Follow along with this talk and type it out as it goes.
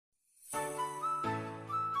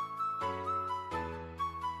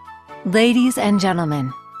Ladies and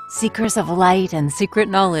gentlemen, seekers of light and secret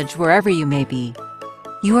knowledge wherever you may be,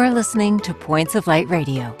 you are listening to Points of Light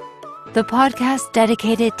Radio, the podcast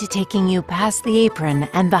dedicated to taking you past the apron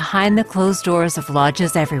and behind the closed doors of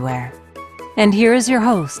lodges everywhere. And here is your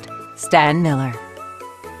host, Stan Miller.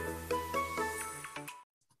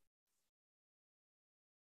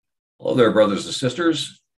 Hello there, brothers and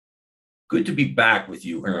sisters. Good to be back with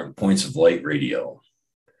you here on Points of Light Radio.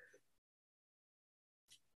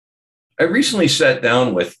 I recently sat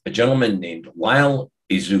down with a gentleman named Lyle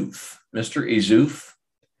Ozouf. Mr. Ozouf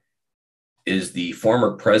is the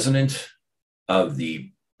former president of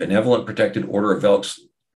the Benevolent Protected Order of Elks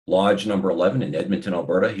Lodge number 11 in Edmonton,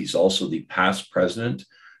 Alberta. He's also the past president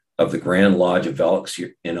of the Grand Lodge of Elks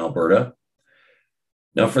here in Alberta.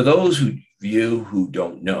 Now, for those of you who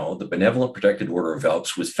don't know, the Benevolent Protected Order of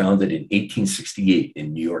Elks was founded in 1868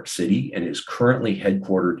 in New York City and is currently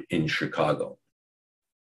headquartered in Chicago.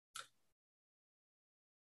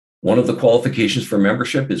 One of the qualifications for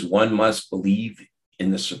membership is one must believe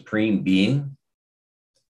in the supreme being,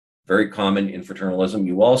 very common in fraternalism.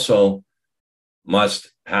 You also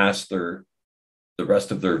must pass the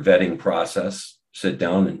rest of their vetting process, sit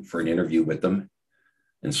down for an interview with them,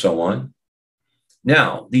 and so on.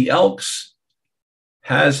 Now, the Elks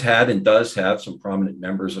has had and does have some prominent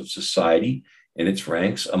members of society in its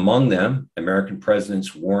ranks, among them American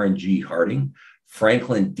Presidents Warren G. Harding,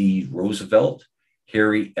 Franklin D. Roosevelt,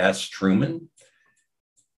 Harry S. Truman,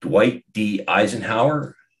 Dwight D.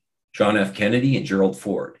 Eisenhower, John F. Kennedy, and Gerald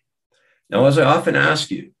Ford. Now, as I often ask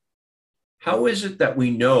you, how is it that we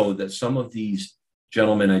know that some of these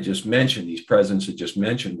gentlemen I just mentioned, these presidents I just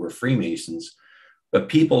mentioned, were Freemasons, but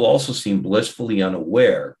people also seem blissfully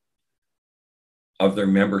unaware of their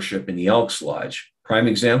membership in the Elks Lodge? Prime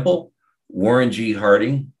example, Warren G.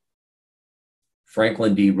 Harding,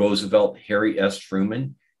 Franklin D. Roosevelt, Harry S.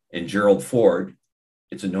 Truman, and Gerald Ford.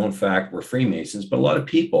 It's a known fact were Freemasons, but a lot of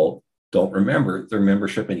people don't remember their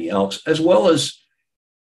membership in the Elks, as well as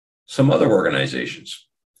some other organizations.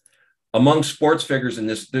 Among sports figures in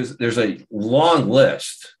this, there's a long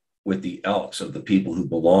list with the Elks of the people who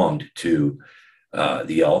belonged to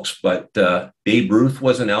the Elks, but Babe Ruth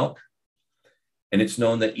was an Elk, and it's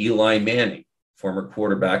known that Eli Manning, former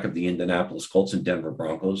quarterback of the Indianapolis Colts and Denver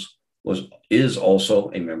Broncos, is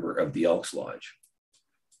also a member of the Elks Lodge.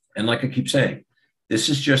 And like I keep saying, this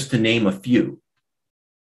is just to name a few.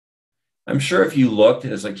 I'm sure if you looked,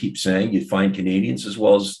 as I keep saying, you'd find Canadians as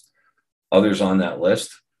well as others on that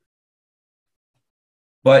list.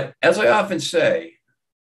 But as I often say,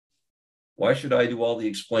 why should I do all the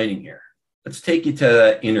explaining here? Let's take you to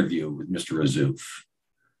that interview with Mr. Ozouf.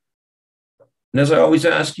 And as I always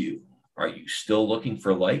ask you, are you still looking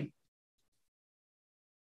for light?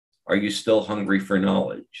 Are you still hungry for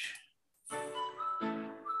knowledge?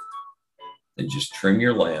 Then just trim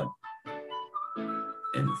your lamp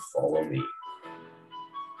and follow me.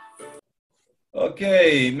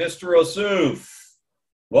 Okay, Mr. Ozouf,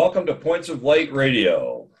 welcome to Points of Light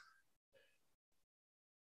Radio.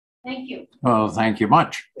 Thank you. Well, thank you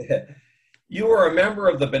much. You are a member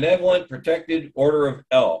of the Benevolent Protected Order of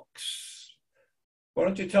Elks. Why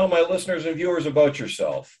don't you tell my listeners and viewers about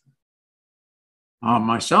yourself?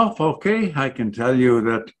 Myself, okay. I can tell you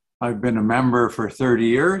that I've been a member for 30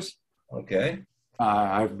 years. Okay.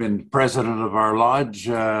 I've been president of our lodge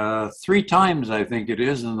 3 times, I think it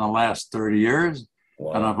is, in the last 30 years.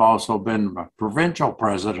 Wow. And I've also been a provincial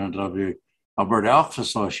president of the Alberta Elks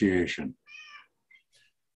Association.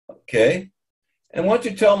 Okay. And why don't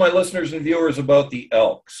you tell my listeners and viewers about the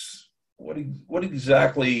Elks? What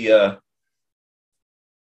exactly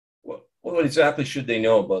should they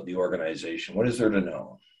know about the organization? What is there to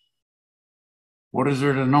know? What is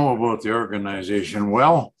there to know about the organization?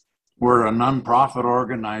 Well, we're a nonprofit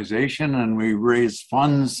organization and we raise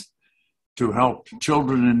funds to help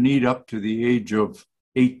children in need up to the age of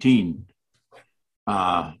 18.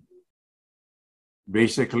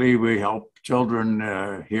 Basically, we help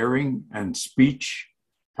children hearing and speech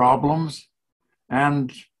problems,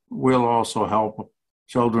 and we'll also help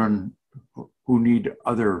children who need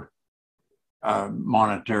other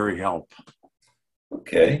monetary help.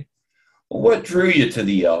 Okay. Well, what drew you to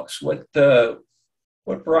the Elks?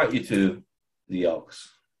 What brought you to the Elks?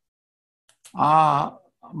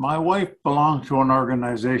 My wife belonged to an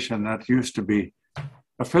organization that used to be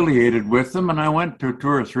affiliated with them, and I went to 2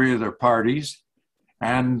 or 3 of their parties,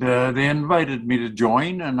 and they invited me to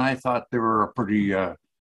join, and I thought they were a pretty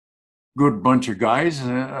good bunch of guys. We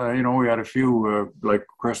had a few like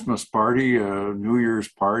Christmas party, New Year's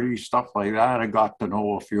party, stuff like that. I got to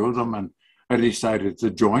know a few of them, and I decided to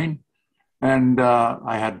join. And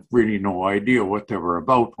I had really no idea what they were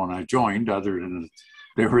about when I joined, other than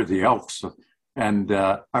they were the Elks. And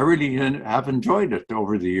I really have enjoyed it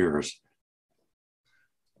over the years.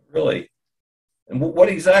 Really? And what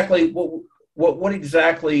exactly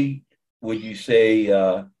would you say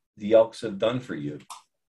the Elks have done for you?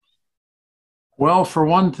 Well, for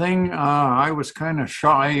one thing, I was kind of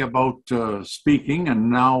shy about speaking, and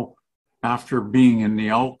now, after being in the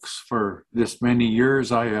Elks for this many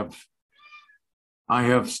years, I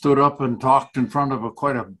have stood up and talked in front of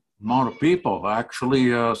quite a amount of people.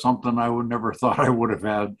 Actually, something I would never thought I would have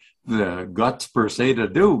had the guts per se to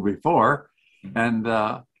do before, and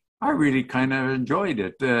I really kind of enjoyed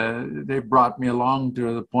it. They brought me along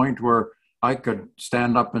to the point where I could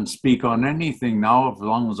stand up and speak on anything now, as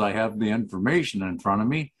long as I have the information in front of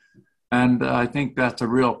me, and I think that's a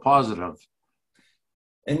real positive.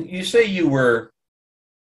 And you say you were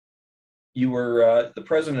the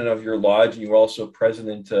president of your lodge, and you were also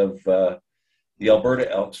president of the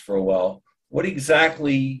Alberta Elks for a while. What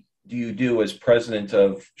exactly do you do as president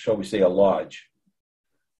of, shall we say, a lodge?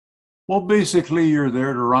 Well, basically, you're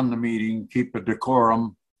there to run the meeting, keep a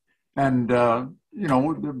decorum, and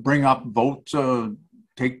bring up votes,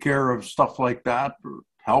 take care of stuff like that,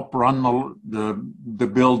 help run the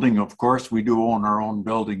building. Of course, we do own our own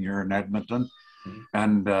building here in Edmonton,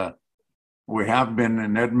 and we have been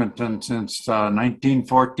in Edmonton since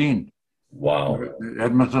 1914. Wow.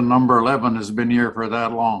 Edmonton number 11 has been here for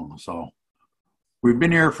that long. So we've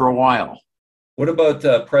been here for a while. What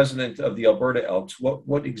about president of the Alberta Elks?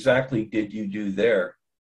 What exactly did you do there?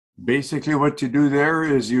 Basically, what you do there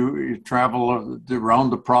is you travel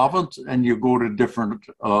around the province, and you go to different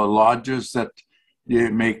lodges that you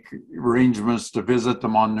make arrangements to visit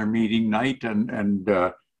them on their meeting night, and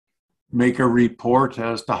make a report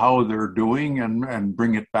as to how they're doing, and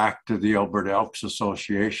bring it back to the Alberta Elks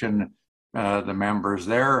Association, the members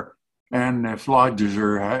there. And if lodges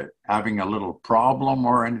are having a little problem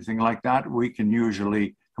or anything like that, we can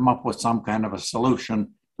usually come up with some kind of a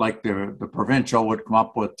solution, like the provincial would come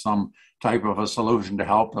up with some type of a solution to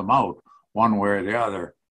help them out one way or the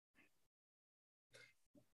other.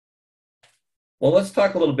 Well, let's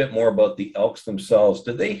talk a little bit more about the Elks themselves.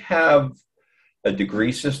 Do they have a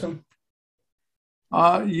degree system?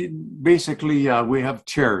 Basically, we have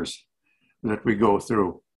chairs that we go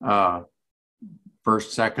through.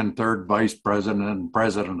 First, second, third, vice president, and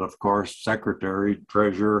president, of course, secretary,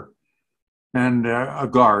 treasurer, and a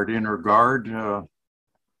guard, inner guard.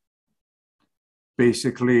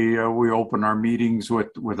 Basically, we open our meetings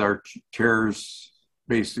with our chairs,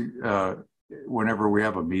 whenever we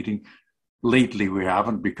have a meeting. Lately, we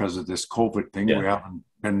haven't, because of this COVID thing. We haven't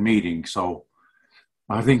been meeting, so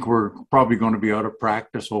I think we're probably going to be out of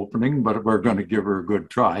practice opening, but we're going to give her a good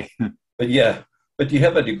try. But do you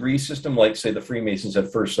have a degree system, like, say, the Freemasons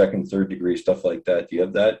have first, second, third degree, stuff like that? Do you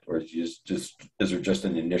have that, or is there just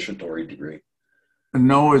an initiatory degree?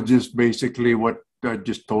 No, it's just basically what I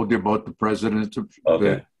just told you about the president.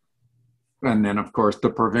 Okay. And then, of course,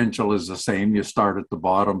 the provincial is the same. You start at the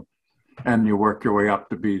bottom, and you work your way up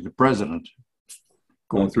to be the president.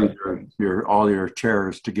 Go through all your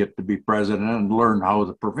chairs to get to be president, and learn how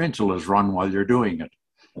the provincial is run while you're doing it.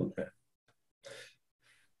 Okay.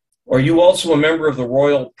 Are you also a member of the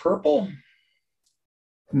Royal Purple?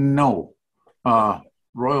 No.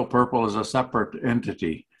 Royal Purple is a separate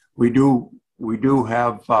entity. We do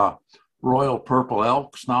have Royal Purple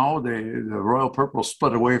Elks now. The Royal Purple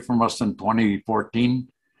split away from us in 2014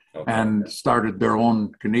 and started their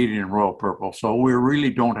own Canadian Royal Purple. So we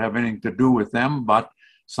really don't have anything to do with them, but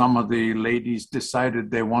some of the ladies decided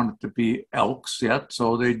they wanted to be Elks yet,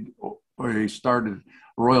 so they started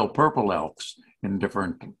Royal Purple Elks in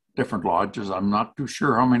different lodges. I'm not too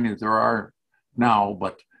sure how many there are now,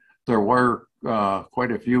 but there were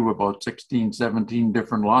quite a few, about 16, 17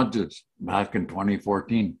 different lodges back in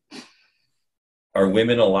 2014. Are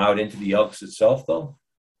women allowed into the Elks itself, though?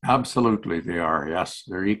 Absolutely, they are. Yes,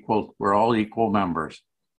 they're equal. We're all equal members.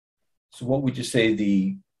 So what would you say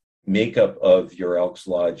the makeup of your Elks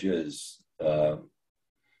Lodge is?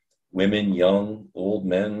 Women, young, old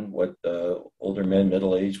men, older men,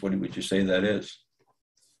 middle-aged? What would you say that is?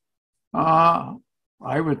 I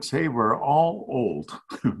would say we're all old.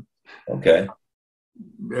 Okay.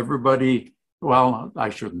 Everybody, well, I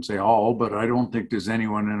shouldn't say all, but I don't think there's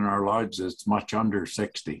anyone in our lodge that's much under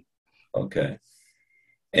 60. Okay.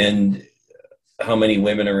 And how many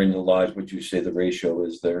women are in the lodge? Would you say the ratio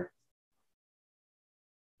is there?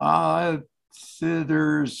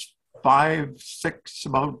 There's 5, 6,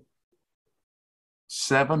 about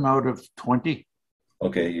 7 out of 20.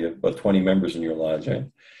 Okay, you have about 20 members in your lodge, right?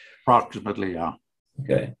 Approximately, yeah.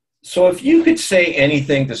 Okay. So if you could say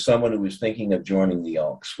anything to someone who was thinking of joining the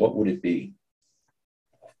Elks, what would it be?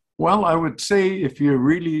 Well, I would say if you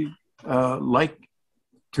really like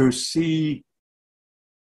to see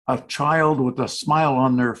a child with a smile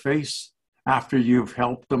on their face after you've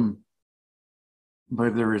helped them,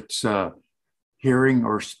 whether it's hearing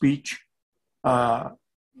or speech,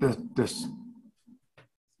 this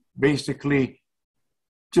basically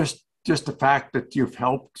just the fact that you've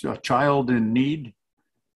helped a child in need,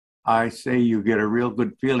 I say you get a real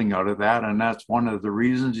good feeling out of that. And that's one of the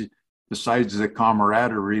reasons, besides the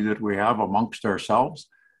camaraderie that we have amongst ourselves.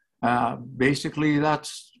 Basically,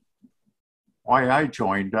 that's why I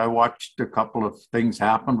joined. I watched a couple of things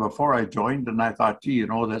happen before I joined, and I thought, gee,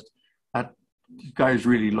 that these guys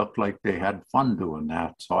really looked like they had fun doing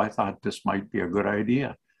that. So I thought this might be a good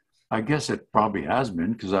idea. I guess it probably has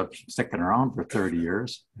been, because I've been sticking around for 30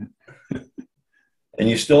 years. And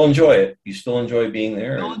you still enjoy it? You still enjoy being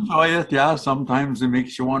there? Still enjoy it, yeah. Sometimes it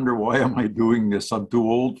makes you wonder, why am I doing this? I'm too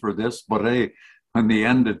old for this. But hey, in the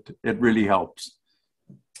end, it really helps.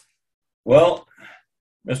 Well,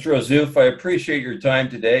 Mr. Ozouf, I appreciate your time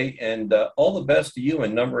today, and all the best to you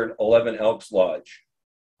and number 11 Elks Lodge.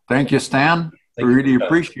 Thank you, Stan. I really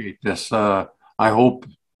appreciate this. I hope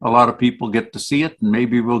a lot of people get to see it, and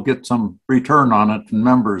maybe we'll get some return on it from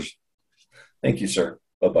members. Thank you, sir.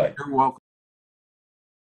 Bye-bye. You're welcome.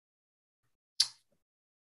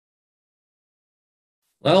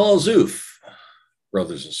 Lyle Ozouf,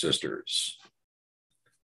 brothers and sisters.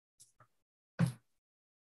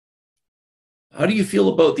 How do you feel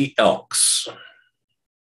about the Elks?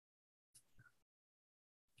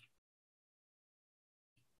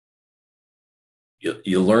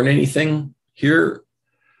 You learn anything here?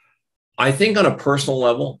 I think on a personal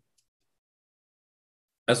level,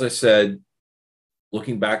 as I said,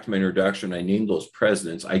 looking back to my introduction, I named those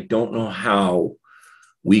presidents. I don't know how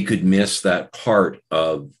we could miss that part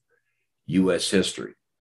of U.S. history.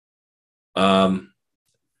 I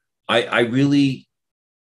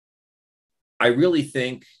really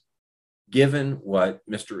think, given what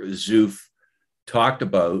Mr. Ozouf talked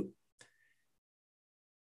about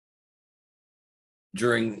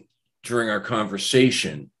during our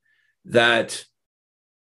conversation, that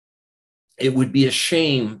it would be a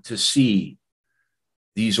shame to see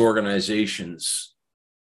these organizations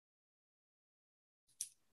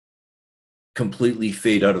completely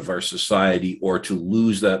fade out of our society, or to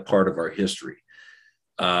lose that part of our history.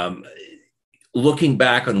 Looking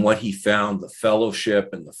back on what he found, the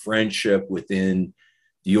fellowship and the friendship within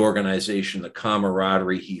the organization, the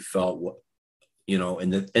camaraderie he felt,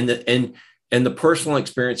 and the personal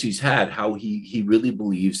experience he's had, how he really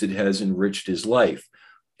believes it has enriched his life.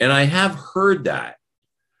 And I have heard that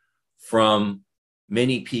from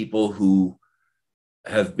many people who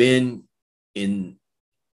have been in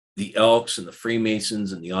the Elks and the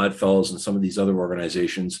Freemasons and the Oddfellows and some of these other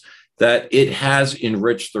organizations, that it has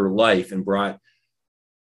enriched their life and brought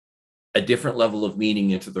a different level of meaning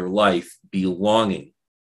into their life, belonging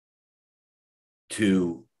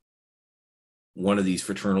to one of these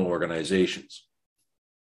fraternal organizations.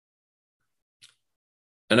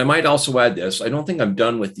 And I might also add this: I don't think I'm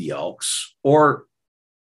done with the Elks or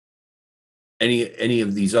any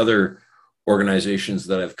of these other organizations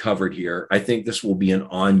that I've covered here. I think this will be an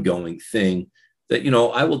ongoing thing that,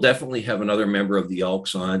 I will definitely have another member of the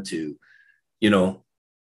Elks on to,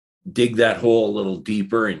 dig that hole a little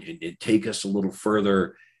deeper and take us a little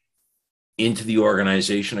further into the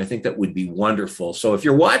organization. I think that would be wonderful. So if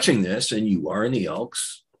you're watching this and you are in the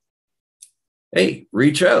Elks, hey,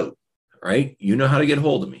 reach out, right? You know how to get a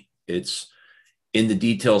hold of me. It's in the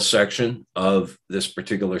details section of this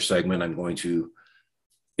particular segment. I'm going to,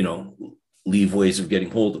 leave ways of getting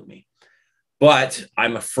hold of me. But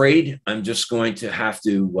I'm afraid I'm just going to have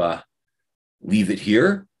to leave it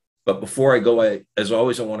here. But before I go, as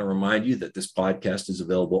always, I want to remind you that this podcast is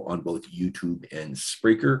available on both YouTube and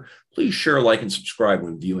Spreaker. Please share, like, and subscribe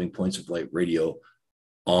when viewing Points of Light Radio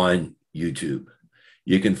on YouTube.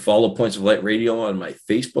 You can follow Points of Light Radio on my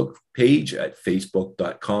Facebook page at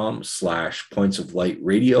facebook.com/Points of Light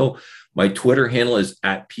Radio. My Twitter handle is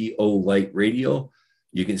 @POLightRadio.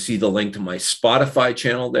 You can see the link to my Spotify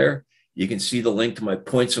channel there. You can see the link to my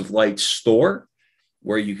Points of Light store,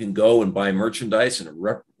 where you can go and buy merchandise and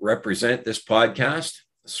represent this podcast,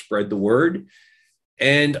 spread the word.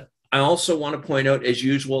 And I also want to point out, as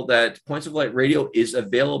usual, that Points of Light Radio is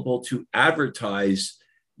available to advertise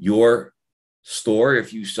your store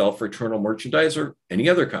if you sell fraternal merchandise or any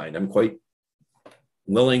other kind. I'm quite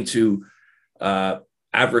willing to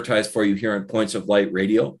advertise for you here on Points of Light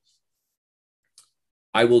Radio.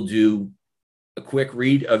 I will do a quick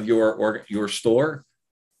read of your store,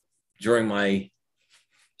 during my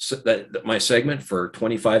segment for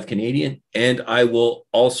 25 Canadian, and I will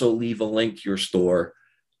also leave a link to your store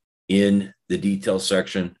in the details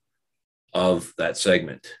section of that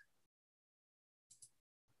segment.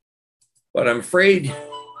 But I'm afraid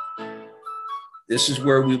this is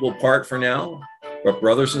where we will part for now. But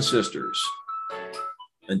brothers and sisters,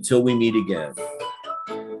 until we meet again,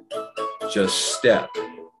 just step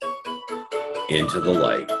into the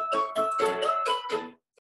light.